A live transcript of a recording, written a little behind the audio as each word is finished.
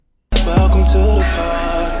Welcome to the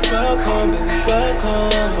party. Welcome, baby, welcome.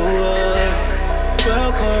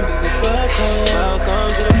 Welcome, baby, welcome. Welcome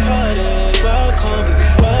to the party. Welcome, baby,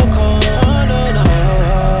 welcome. Oh, no, no.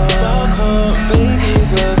 Welcome, baby,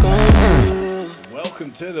 welcome.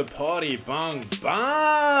 Welcome to the party, bang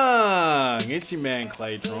bang. It's your man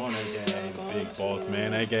Claytron, aka Big Boss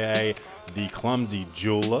Man, aka the Clumsy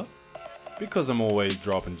Jeweler, because I'm always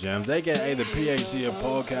dropping gems, aka the PhD of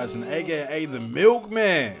podcasting, aka the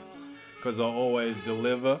Milkman, because I always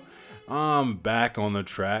deliver. I'm back on the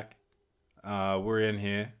track. We're in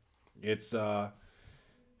here. It's the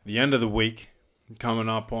end of the week, coming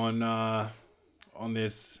up on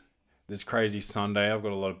this crazy Sunday. I've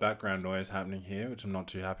got a lot of background noise happening here, which I'm not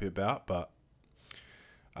too happy about, but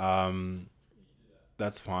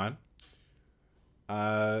that's fine.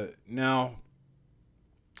 Now,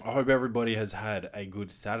 I hope everybody has had a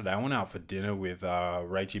good Saturday. I went out for dinner with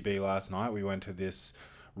Rachie B last night. We went to this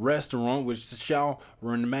restaurant, which shall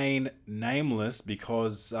remain nameless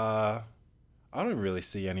because I don't really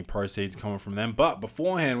see any proceeds coming from them. But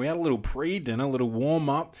beforehand, we had a little pre-dinner, a little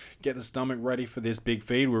warm-up, get the stomach ready for this big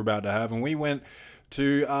feed we're about to have. And we went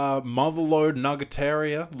to Motherlode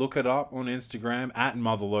Nuggetaria. Look it up on Instagram, at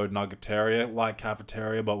Motherlode Nuggetaria, like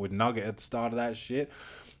cafeteria, but with nugget at the start of that shit.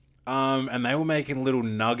 And they were making little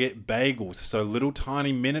nugget bagels. So little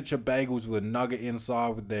tiny miniature bagels with a nugget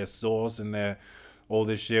inside with their sauce and their all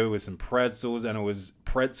this shit with some pretzels. And it was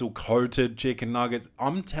pretzel-coated chicken nuggets.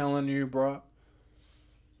 I'm telling you, bro.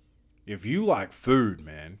 If you like food,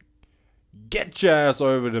 man, get your ass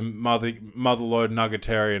over to Motherlode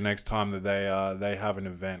Nuggetaria next time that they have an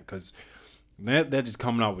event, because they're just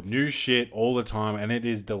coming up with new shit all the time, and it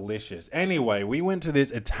is delicious. Anyway, we went to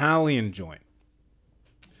this Italian joint.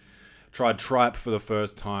 Tried tripe for the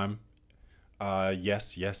first time.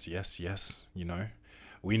 Yes. You know,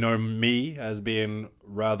 we know me as being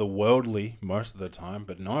rather worldly most of the time,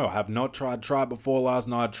 but no, I have not tried tripe before. Last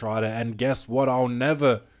night I tried it, and guess what? I'll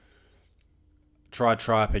never try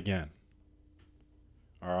tripe again.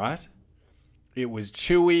 Alright? It was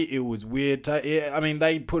chewy, it was weird. I mean,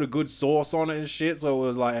 they put a good sauce on it and shit, so it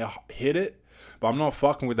was like, hit it. But I'm not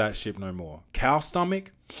fucking with that shit no more. Cow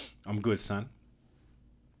stomach, I'm good, son.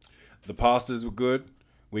 The pastas were good.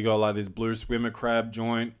 We got like this blue swimmer crab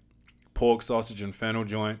joint, pork sausage and fennel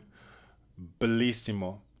joint.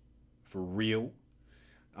 Bellissimo. For real.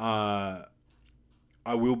 I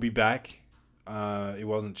will be back. It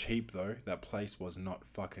wasn't cheap though. That place was not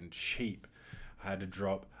fucking cheap. I had to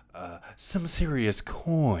drop some serious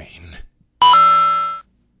coin.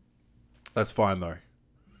 That's fine though.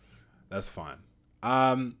 That's fine.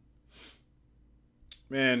 Man,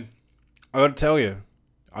 I gotta tell you,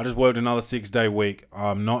 I just worked another 6-day week.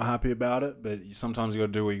 I'm not happy about it, but sometimes you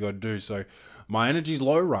gotta do what you gotta do. So my energy's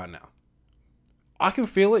low right now. I can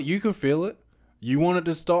feel it. You can feel it. You want it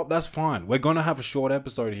to stop? That's fine. We're gonna have a short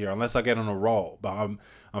episode here, unless I get on a roll. But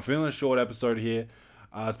I'm feeling a short episode here.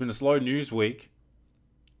 It's been a slow news week.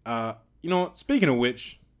 You know what? Speaking of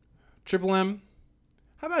which, Triple M,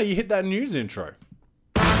 how about you hit that news intro?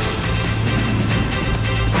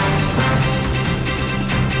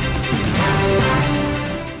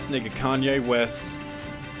 This nigga Kanye West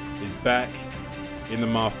is back in the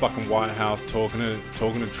motherfucking White House talking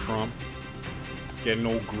to Trump. Getting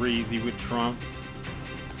all greasy with Trump.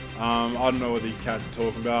 I don't know what these cats are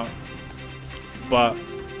talking about. But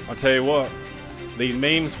I'll tell you what. These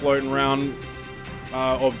memes floating around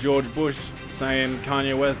of George Bush saying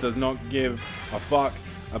Kanye West does not give a fuck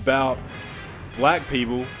about black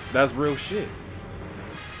people. That's real shit.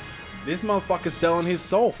 This motherfucker's selling his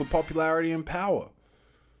soul for popularity and power.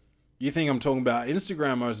 You think I'm talking about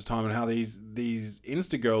Instagram most of the time and how these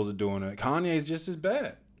Insta girls are doing it. Kanye's just as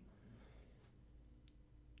bad.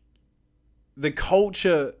 The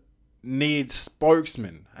culture needs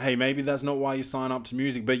spokesmen. Hey, maybe that's not why you sign up to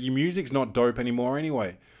music, but your music's not dope anymore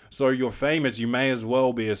anyway. So you're famous, you may as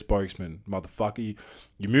well be a spokesman, motherfucker.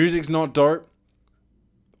 Your music's not dope.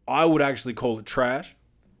 I would actually call it trash.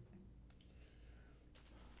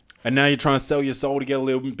 And now you're trying to sell your soul to get a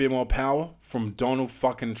little bit more power from Donald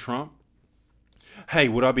fucking Trump. Hey,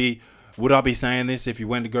 would I be saying this if you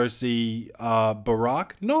went to go see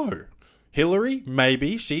Barack? No. Hillary?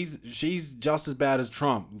 Maybe. She's just as bad as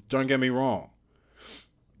Trump. Don't get me wrong.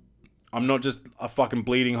 I'm not just a fucking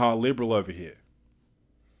bleeding heart liberal over here.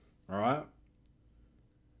 Alright?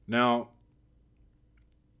 Now,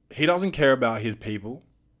 he doesn't care about his people,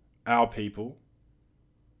 our people,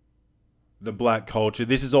 the black culture.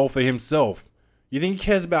 This is all for himself. You think he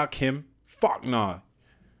cares about Kim? Fuck no.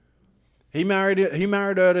 He married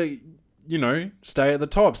her to, you know, stay at the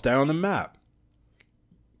top, stay on the map.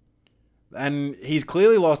 And he's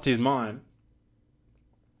clearly lost his mind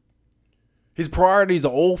His priorities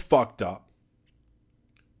are all fucked up.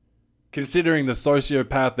 Considering the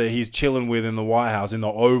sociopath that he's chilling with in the White House, in the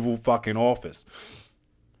Oval fucking office.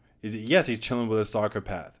 Yes, he's chilling with a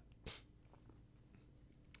psychopath.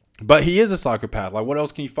 But he is a psychopath. Like, what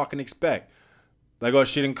else can you fucking expect? They got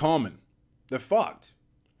shit in common. They're fucked.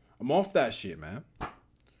 I'm off that shit, man.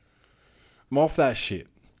 I'm off that shit.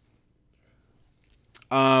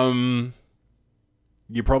 You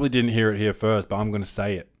probably didn't hear it here first, but I'm going to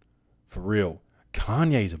say it. For real.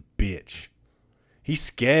 Kanye's a bitch. He's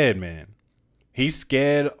scared, man. He's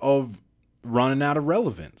scared of running out of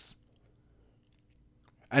relevance.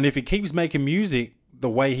 And if he keeps making music the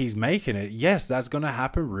way he's making it, yes, that's going to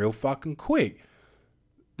happen real fucking quick.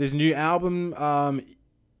 This new album,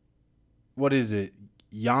 what is it?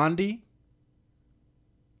 Yandhi?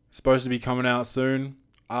 Supposed to be coming out soon.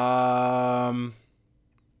 I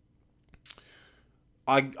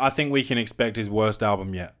think we can expect his worst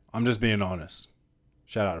album yet. I'm just being honest.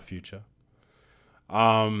 Shout out to Future.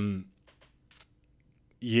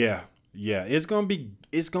 Yeah. It's gonna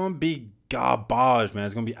be garbage, man.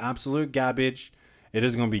 It's gonna be absolute garbage. It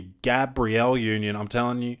is gonna be Gabrielle Union. I'm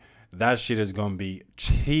telling you, that shit is gonna be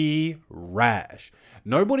trash.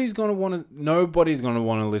 Nobody's gonna want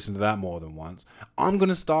to listen to that more than once. I'm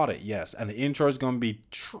gonna start it, yes, and the intro is gonna be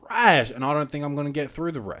trash, and I don't think I'm gonna get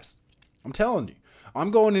through the rest. I'm telling you,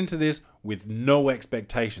 I'm going into this with no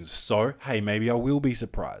expectations. So hey, maybe I will be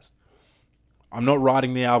surprised. I'm not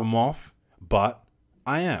writing the album off, but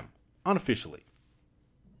I am unofficially.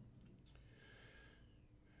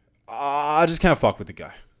 I just can't fuck with the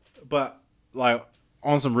guy. But like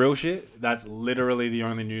on some real shit, that's literally the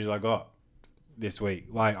only news I got this week.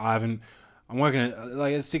 Like I'm working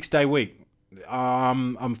like a 6-day week.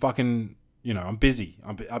 I'm fucking, I'm busy.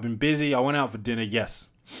 I've been busy. I went out for dinner. Yes.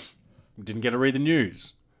 Didn't get to read the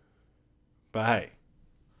news. But hey,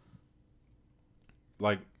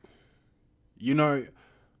 like, you know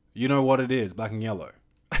what it is, black and yellow.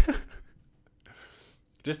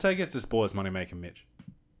 Just take us to sports, money making Mitch.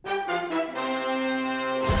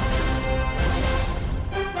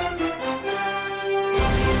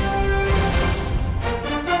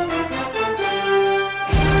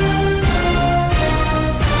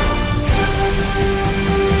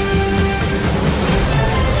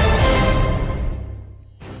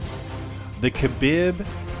 The Khabib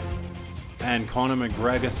and Conor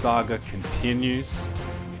McGregor saga continues.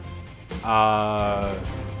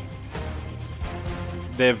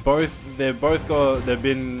 They've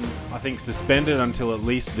been, I think, suspended until at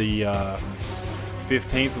least the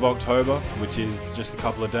 15th of October, which is just a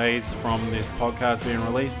couple of days from this podcast being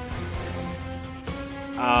released.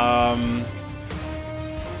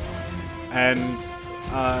 And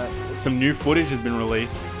some new footage has been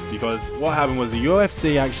released. Because what happened was the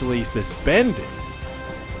UFC actually suspended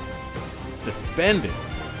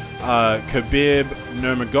Khabib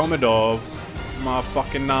Nurmagomedov's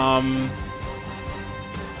motherfucking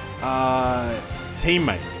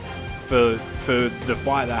teammate for the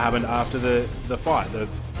fight that happened after the fight,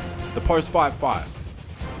 the post-fight fight.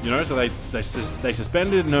 So they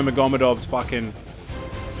suspended Nurmagomedov's fucking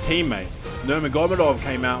teammate. Nurmagomedov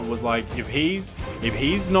came out and was like, if he's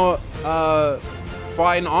not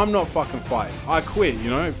fighting, I'm not fucking fighting. I quit,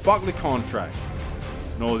 fuck the contract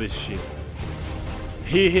and all this shit.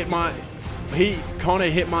 Conor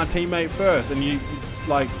hit my teammate first, and you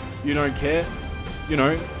don't care.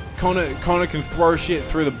 Conor can throw shit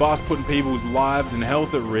through the bus, putting people's lives and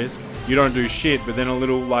health at risk. You don't do shit, but then a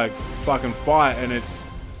little fucking fight, and it's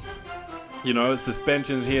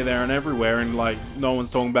suspensions here, there, and everywhere, and no one's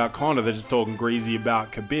talking about Conor. They're just talking greasy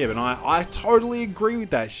about Khabib, and I totally agree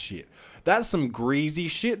with that shit. That's some greasy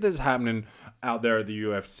shit that's happening out there at the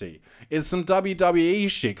UFC. It's some WWE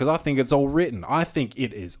shit, because I think it's all written. I think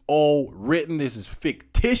it is all written. This is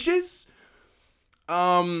fictitious.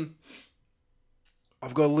 I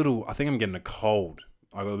think I'm getting a cold.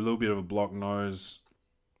 I got a little bit of a blocked nose.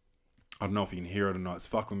 I don't know if you can hear it or not. It's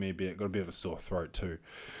fucking with me a bit. Got a bit of a sore throat too.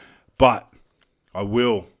 But I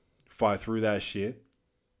will fight through that shit.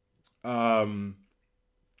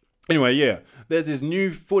 Anyway, yeah, there's this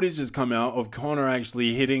new footage that's come out of Conor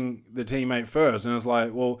actually hitting the teammate first. And it's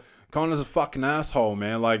like, well, Conor's a fucking asshole,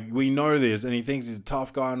 man. We know this, and he thinks he's a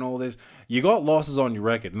tough guy and all this. You got losses on your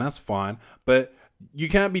record, and that's fine. But you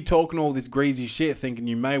can't be talking all this greasy shit thinking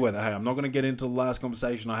you Mayweather. Hey, I'm not going to get into the last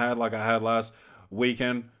conversation I had last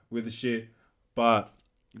weekend with the shit. But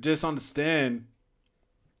just understand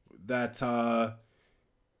that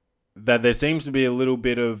that there seems to be a little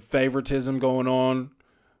bit of favoritism going on.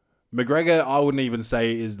 McGregor, I wouldn't even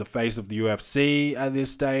say is the face of the UFC at this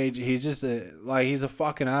stage. He's just he's a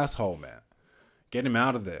fucking asshole, man. Get him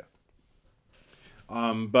out of there.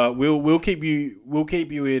 But we'll keep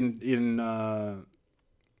you in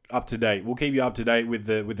up to date. We'll keep you up to date with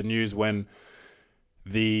the news when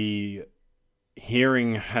the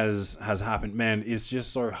hearing has happened. Man, it's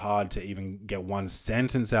just so hard to even get one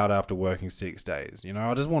sentence out after working 6 days. You know,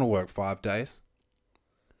 I just want to work 5 days.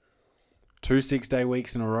 2 6-day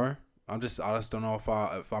weeks in a row. I just don't know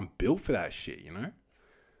if I'm built for that shit, you know?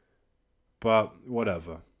 But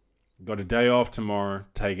whatever. Got a day off tomorrow.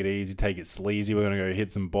 Take it easy, take it sleazy. We're gonna go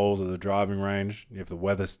hit some balls at the driving range if the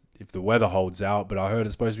weather holds out. But I heard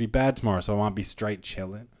it's supposed to be bad tomorrow, so I might be straight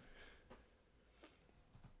chilling.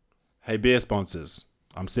 Hey, beer sponsors,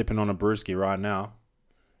 I'm sipping on a brewski right now.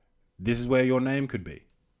 This is where your name could be.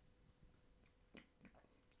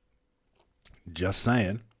 Just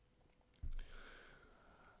saying.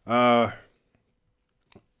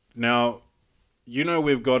 Now, you know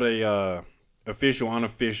we've got a official,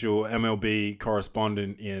 unofficial MLB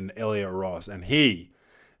correspondent in Elliot Ross, and he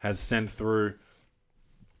has sent through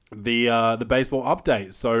the baseball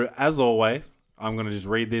update. So, as always, I'm going to just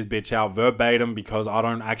read this bitch out verbatim because I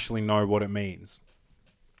don't actually know what it means.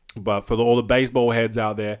 But for all the baseball heads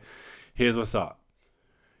out there, here's what's up.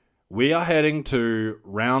 We are heading to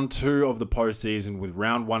round 2 of the postseason, with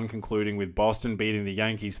round 1 concluding with Boston beating the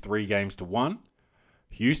Yankees 3-1,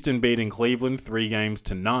 Houston beating Cleveland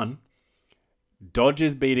 3-0,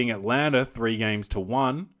 Dodgers beating Atlanta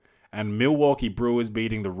 3-1, and Milwaukee Brewers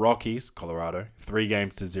beating the Rockies, Colorado,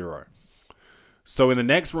 3-0. So in the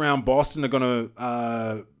next round, Boston are going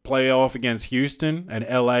to play off against Houston, and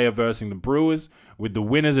LA are versing the Brewers, with the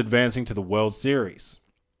winners advancing to the World Series.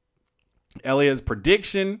 Elliot's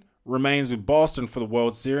prediction remains with Boston for the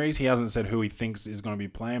World Series. He hasn't said who he thinks is going to be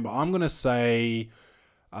playing, but I'm going to say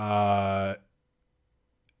LA.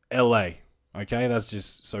 Okay, that's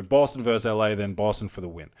just so Boston versus LA, then Boston for the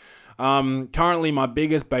win. Currently, my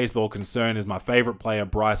biggest baseball concern is my favorite player,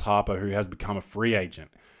 Bryce Harper, who has become a free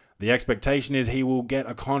agent. The expectation is he will get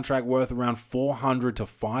a contract worth around $400 to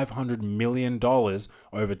 $500 million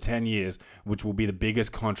over 10 years, which will be the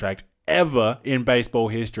biggest contract ever in baseball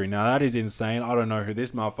history. Now, that is insane. I don't know who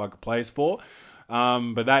this motherfucker plays for,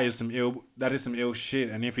 but that is some ill shit.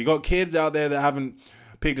 And if you got kids out there that haven't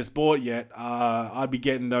picked a sport yet, I'd be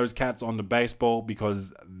getting those cats on the baseball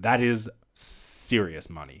because that is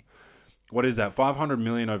serious money. What is that? $500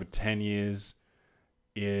 million over 10 years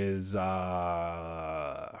is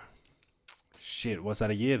shit. What's that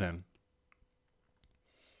a year then?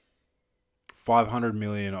 $500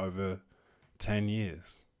 million over 10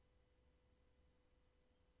 years.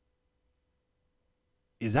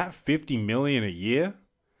 Is that $50 million a year?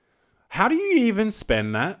 How do you even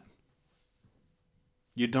spend that?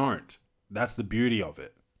 You don't. That's the beauty of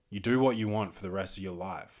it. You do what you want for the rest of your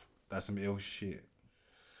life. That's some ill shit.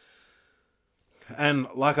 And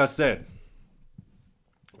like I said,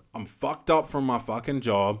 I'm fucked up from my fucking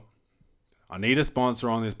job. I need a sponsor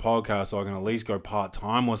on this podcast so I can at least go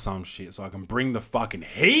part-time or some shit so I can bring the fucking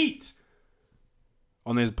heat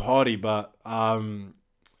on this party. But I'm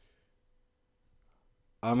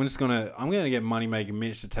gonna get Money Making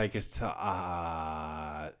Mitch to take us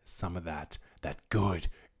to some of that good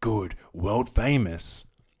world famous.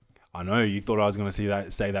 I know you thought I was gonna say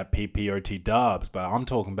that PPOT dubs, but I'm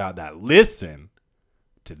talking about that. Listen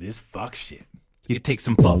to this fuck shit. You take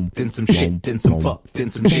some fuck, then some shit, then some fuck, then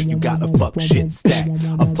some shit. You got a fuck shit stack,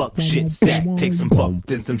 a fuck shit stack. Take some fuck,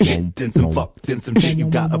 then some shit, then some fuck, then some shit. You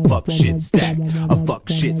got a fuck shit stack, a fuck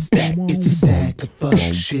shit stack. It's a stack of fuck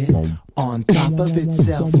shit on top of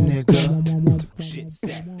itself, nigga. Shit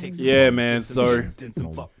stack. Yeah, man. So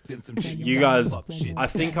you guys, I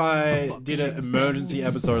think I did an emergency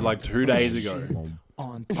episode like 2 days ago.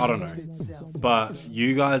 I don't know. But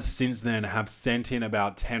you guys since then have sent in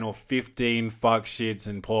about 10 or 15 fuck shits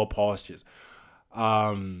and poor postures.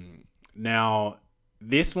 Now,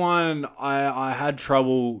 this one, I had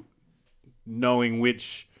trouble knowing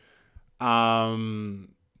which thing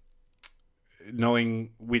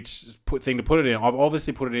to put it in. I've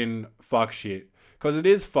obviously put it in fuck shit because it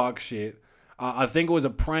is fuck shit. I think it was a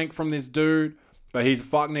prank from this dude. But he's a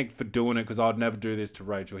fucknick for doing it because I'd never do this to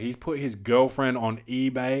Rachel. He's put his girlfriend on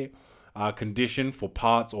eBay, condition for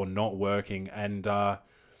parts or not working. And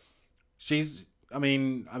she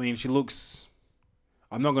looks...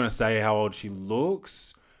 I'm not going to say how old she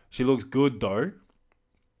looks. She looks good though.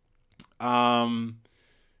 And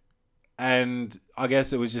I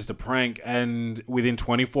guess it was just a prank. And within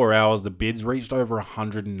 24 hours, the bids reached over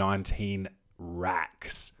 119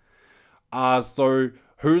 racks. So...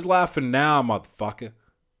 Who's laughing now, motherfucker?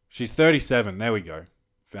 She's 37. There we go.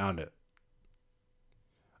 Found it.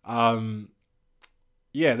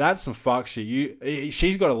 Yeah, that's some fuck shit.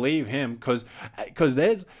 She's got to leave him because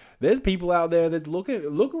there's people out there that's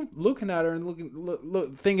looking at her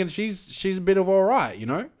and thinking she's a bit of all right, you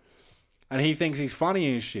know, and he thinks he's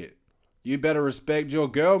funny and shit. You better respect your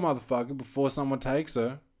girl, motherfucker, before someone takes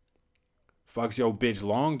her. Fucks your bitch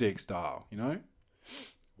long dick style, you know.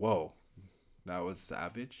 Whoa, that was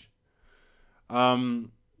savage.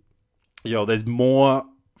 Yo, there's more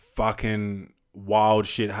fucking wild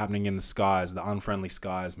shit happening in the skies, the unfriendly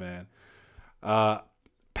skies, man.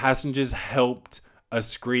 Passengers helped a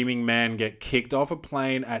screaming man get kicked off a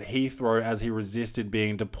plane at Heathrow as he resisted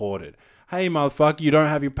being deported. Hey, motherfucker, you don't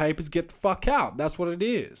have your papers? Get the fuck out. That's what it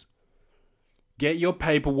is. Get your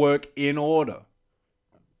paperwork in order.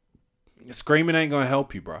 Screaming ain't gonna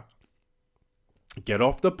help you, bro. Get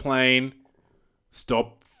off the plane.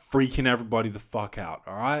 Stop freaking everybody the fuck out,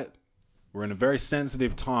 all right? We're in a very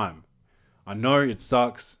sensitive time. I know it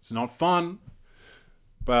sucks. It's not fun,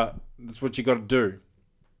 but that's what you got to do.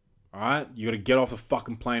 All right? You got to get off the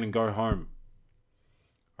fucking plane and go home.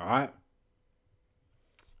 All right?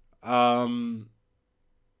 All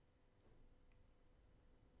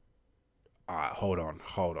right, hold on.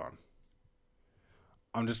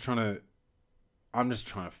 I'm just trying to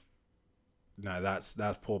no, that's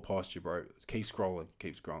poor posture, bro. Keep scrolling.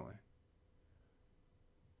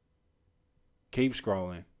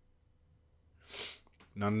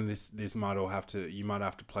 None of this might all have to, you might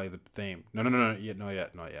have to play the theme. No, not yet.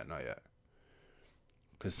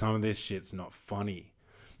 Because some of this shit's not funny.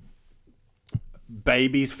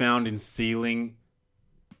 Babies found in ceiling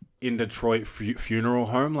in Detroit funeral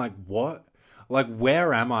home. Like, what? Like,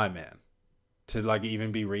 where am I, man? To, like,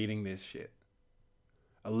 even be reading this shit.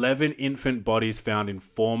 11 infant bodies found in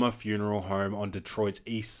former funeral home on Detroit's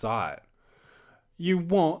east side. You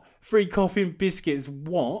want free coffee and biscuits?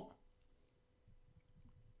 What?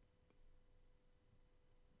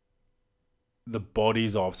 The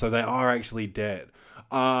bodies of, so they are actually dead.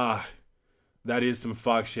 That is some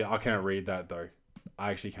fuck shit. I can't read that though.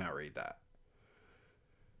 I actually can't read that.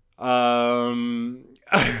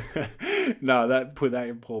 No, put that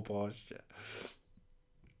in poor posture.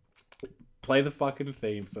 Play the fucking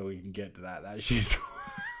theme so we can get to that. That shit's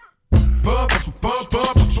Poor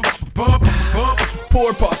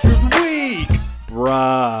posture of the week.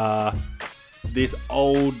 Bruh. This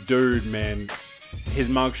old dude, man. His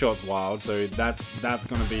mugshot's wild, so that's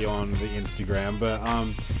gonna be on the Instagram. But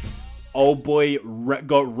old boy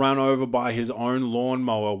got run over by his own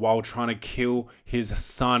lawnmower while trying to kill his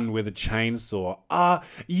son with a chainsaw.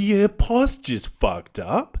 Your posture's fucked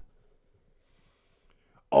up.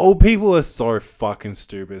 Old people are so fucking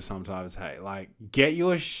stupid sometimes. Hey, like, get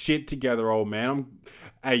your shit together, old man.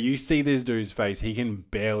 Hey, you see this dude's face? He can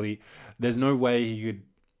barely. There's no way he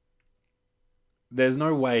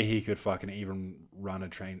could fucking even run a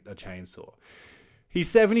chainsaw. He's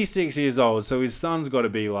 76 years old, so his son's got to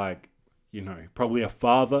be like, you know, probably a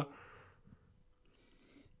father.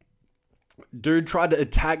 Dude tried to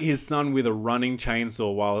attack his son with a running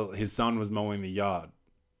chainsaw while his son was mowing the yard.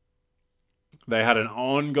 They had an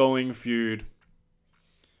ongoing feud.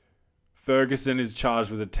 Ferguson is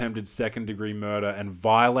charged with attempted second-degree murder and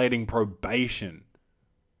violating probation.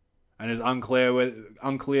 And it's unclear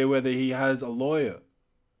whether he has a lawyer.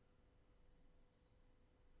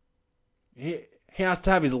 He has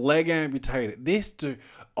to have his leg amputated. This dude,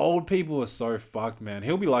 old people are so fucked, man.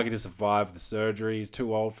 He'll be lucky to survive the surgery. He's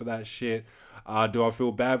too old for that shit. Do I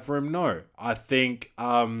feel bad for him? No. I think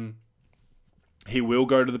he will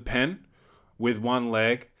go to the pen with one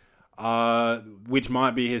leg, which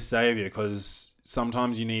might be his savior, because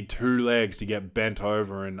sometimes you need two legs to get bent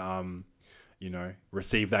over and you know,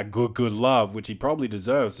 receive that good love, which he probably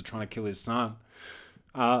deserves for trying to kill his son.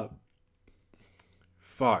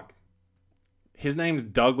 Fuck. His name's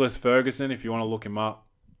Douglas Ferguson, if you want to look him up.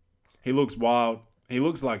 He looks wild. He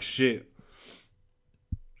looks like shit.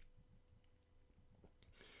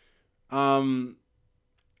 Yo,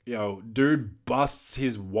 dude busts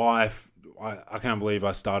his wife. I can't believe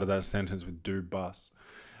I started that sentence with dude bust.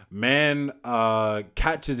 Man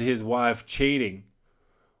catches his wife cheating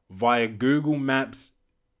via Google Maps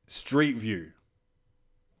Street View.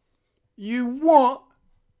 You what?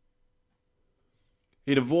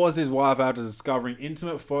 He divorced his wife after discovering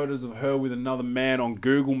intimate photos of her with another man on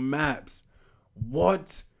Google Maps.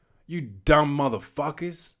 What? You dumb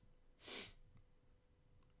motherfuckers.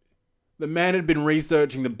 The man had been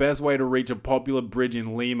researching the best way to reach a popular bridge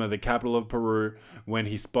in Lima, the capital of Peru, when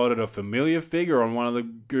he spotted a familiar figure on one of the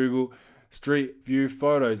Google Street View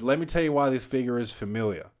photos. Let me tell you why this figure is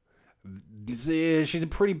familiar. She's a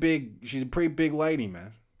pretty big lady,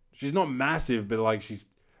 man. She's not massive, but like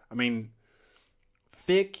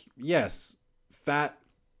Thick, yes. Fat,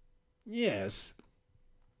 yes.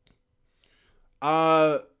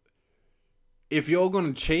 If you're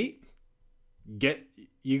gonna cheat,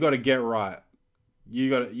 you gotta get right.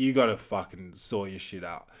 You gotta fucking sort your shit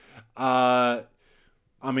out.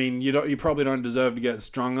 I mean, you probably don't deserve to get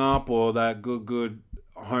strung up or that good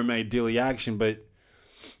homemade dilly action, but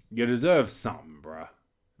you deserve something, bruh.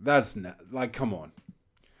 That's like, come on.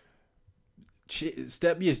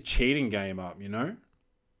 Step your cheating game up, you know?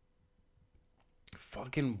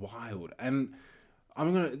 Fucking wild. And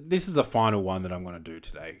this is the final one that I'm gonna do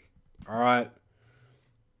today. Alright?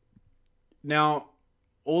 Now,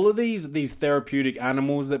 all of these therapeutic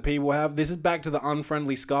animals that people have, this is back to the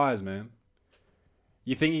unfriendly skies, man.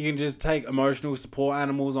 You think you can just take emotional support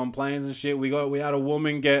animals on planes and shit? We had a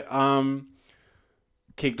woman get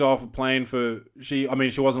kicked off a plane for she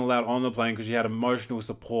wasn't allowed on the plane because she had emotional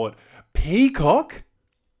support peacock.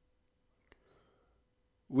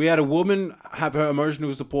 We had a woman have her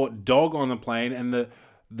emotional support dog on the plane, and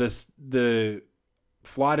the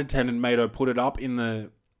flight attendant made her put it up in the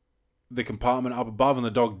compartment up above, and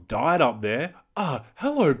the dog died up there.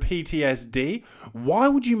 Hello PTSD. Why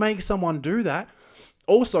would you make someone do that?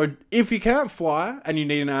 Also, if you can't fly and you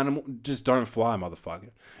need an animal, just don't fly, motherfucker.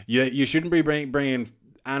 You shouldn't be bringing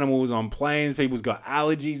animals on planes. People's got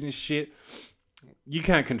allergies and shit. You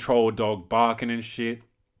can't control a dog barking and shit.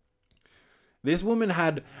 This woman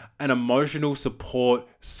had an emotional support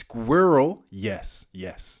squirrel. Yes.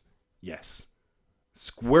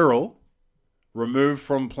 Squirrel removed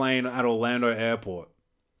from plane at Orlando Airport.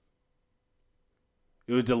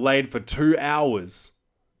 It was delayed for 2 hours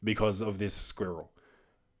because of this squirrel.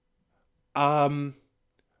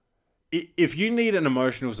 If you need an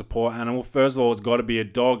emotional support animal, first of all, it's got to be a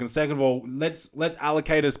dog, and second of all, let's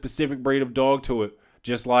allocate a specific breed of dog to it,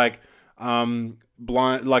 just like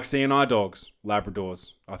CNI dogs,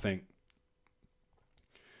 Labradors, I think.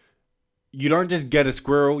 You don't just get a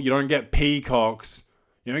squirrel, you don't get peacocks,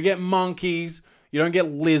 you don't get monkeys, you don't get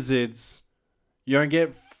lizards, you don't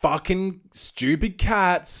get fucking stupid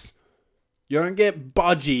cats, you don't get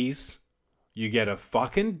budgies. You get a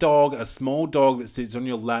fucking dog, a small dog that sits on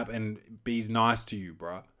your lap and be's nice to you,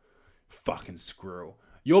 bruh. Fucking squirrel.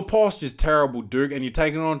 Your posture's terrible, Duke, and you're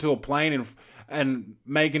taking it onto a plane and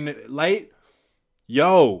making it late.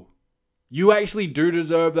 Yo, you actually do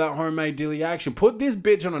deserve that homemade dilly action. Put this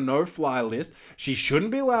bitch on a no-fly list. She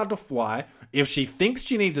shouldn't be allowed to fly. If she thinks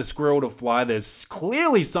she needs a squirrel to fly, there's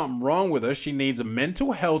clearly something wrong with her. She needs a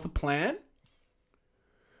mental health plan.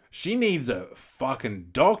 She needs a fucking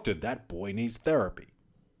doctor. That boy needs therapy.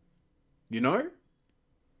 You know?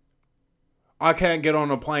 I can't get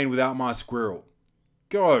on a plane without my squirrel.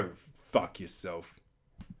 Go fuck yourself.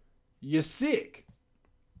 You're sick.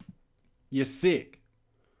 You're sick.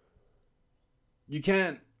 You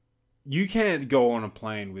can't go on a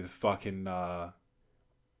plane with fucking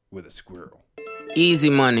with a squirrel. Easy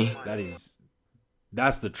money.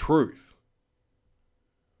 That's the truth.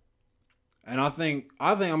 And I think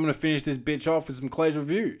I'm gonna finish this bitch off with some Clay's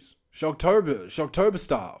reviews. Shocktober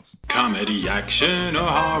styles. Comedy, action, or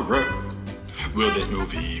horror? Will this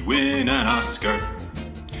movie win an Oscar?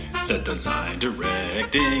 Set design,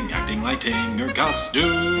 directing, acting, lighting, or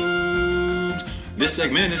costumes? This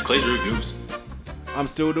segment is Clay's reviews. I'm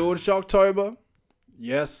still doing Shocktober.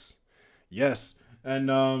 Yes.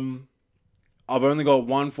 And I've only got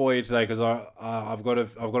one for you today because I've got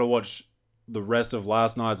to watch the rest of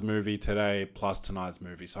last night's movie today plus tonight's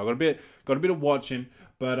movie. So I got a bit of watching,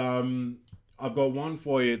 but I've got one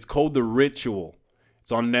for you. It's called The Ritual.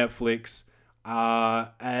 It's on Netflix,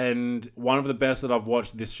 and one of the best that I've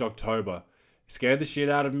watched this Shocktober. Scared the shit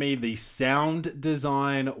out of me. The sound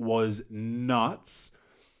design was nuts.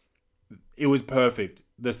 It was perfect.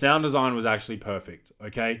 The sound design was actually perfect.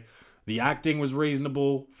 Okay, the acting was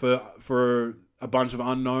reasonable for a bunch of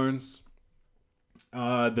unknowns.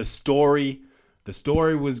 The story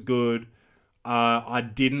was good. I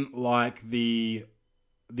didn't like the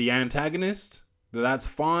antagonist. That's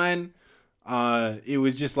fine. It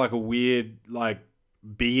was just like a weird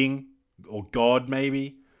being or god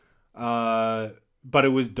maybe. But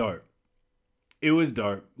it was dope.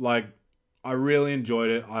 I really enjoyed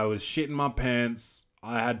it. I was shitting my pants.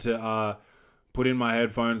 I had to put in my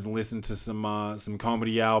headphones and listen to some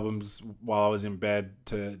comedy albums while I was in bed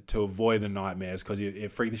to avoid the nightmares because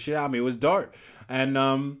it freaked the shit out of me. It was dope.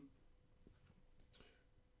 And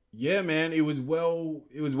yeah, man, it was well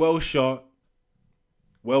shot,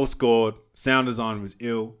 well scored. Sound design was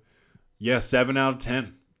ill. Yeah, 7 out of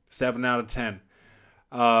 10. 7 out of 10.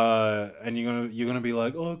 And you're gonna be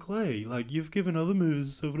like, oh Clay, you've given other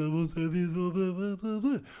movies 7 out of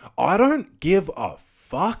 10. I don't give a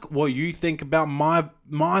fuck what you think about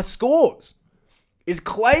my scores. It's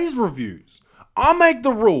Clay's reviews. I make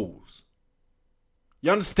the rules.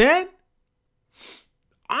 You understand?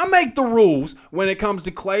 I make the rules when it comes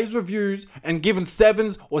to Clay's reviews and giving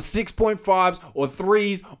 7s or 6.5s or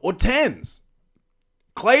 3s or 10s.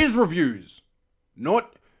 Clay's reviews,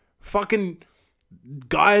 not fucking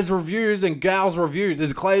guys' reviews and gals' reviews.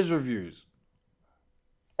 It's Clay's reviews.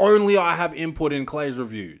 Only I have input in Clay's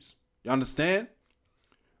reviews. You understand?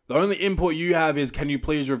 The only input you have is, can you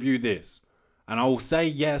please review this? And I will say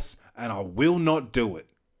yes, and I will not do it.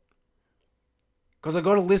 Because I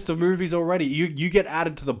got a list of movies already. You get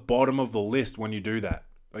added to the bottom of the list when you do that.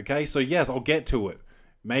 Okay? So yes, I'll get to it.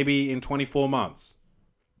 Maybe in 24 months.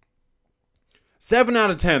 7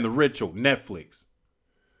 out of 10, The Ritual, Netflix.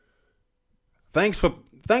 Thanks for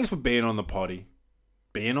being on the potty.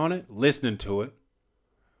 Being on it, listening to it.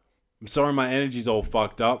 I'm sorry my energy's all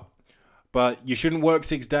fucked up. But you shouldn't work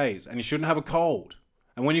 6 days. And you shouldn't have a cold.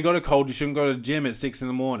 And when you got a cold, you shouldn't go to the gym at 6 in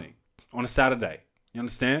the morning. On a Saturday. You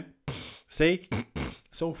understand? See?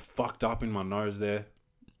 It's all fucked up in my nose there.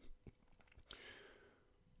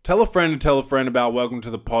 Tell a friend about Welcome to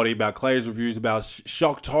the Potty, about Clay's reviews, about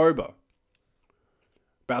Shocktober.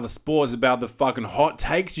 About the sports, about the fucking hot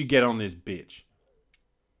takes you get on this bitch.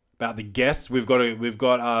 About the guests. We've got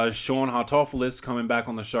Sean Hartopoulos coming back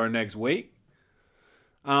on the show next week.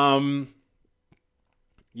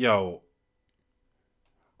 Yo.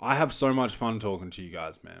 I have so much fun talking to you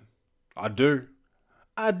guys, man. I do.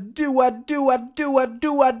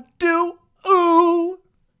 Ooh.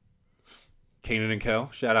 Keenan and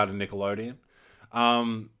Kel. Shout out to Nickelodeon.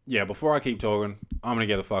 Yeah, before I keep talking, I'm going to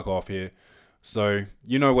get the fuck off here. So,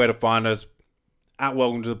 you know where to find us. At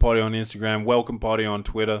Welcome to the Potty on Instagram. Welcome Potty on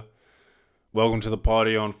Twitter. Welcome to the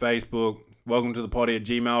Potty on Facebook. Welcome to the Potty at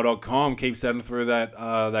gmail.com. Keep sending through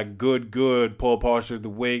that good poor posture of the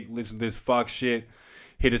week. Listen to this fuck shit.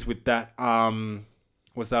 Hit us with that,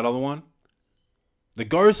 what's that other one? The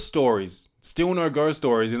ghost stories. Still no ghost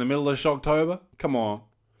stories in the middle of Shocktober? Come on.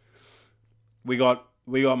 We got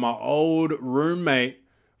my old roommate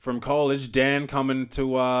from college, Dan, coming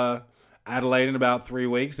to Adelaide in about 3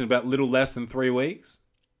 weeks, in about little less than 3 weeks.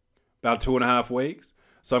 About 2.5 weeks.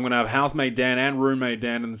 So I'm going to have housemate Dan and roommate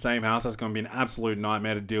Dan in the same house. That's going to be an absolute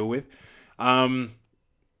nightmare to deal with.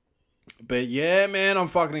 But yeah, man, I'm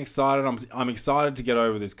fucking excited. I'm excited to get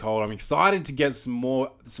over this cold. I'm excited to get some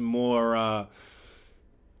more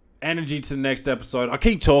energy to the next episode. I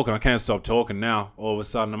keep talking. I can't stop talking now. All of a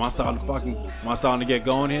sudden, am I starting to get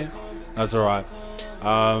going here? That's all right.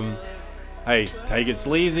 Hey, take it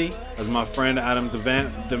sleazy, as my friend Adam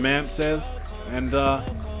DeMamp says, and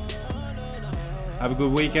have a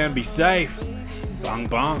good weekend. Be safe. Bang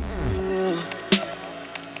bang.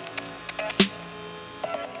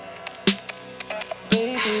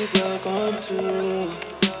 Baby, welcome to.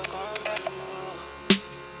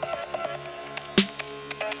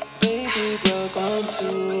 Baby, welcome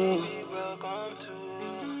to.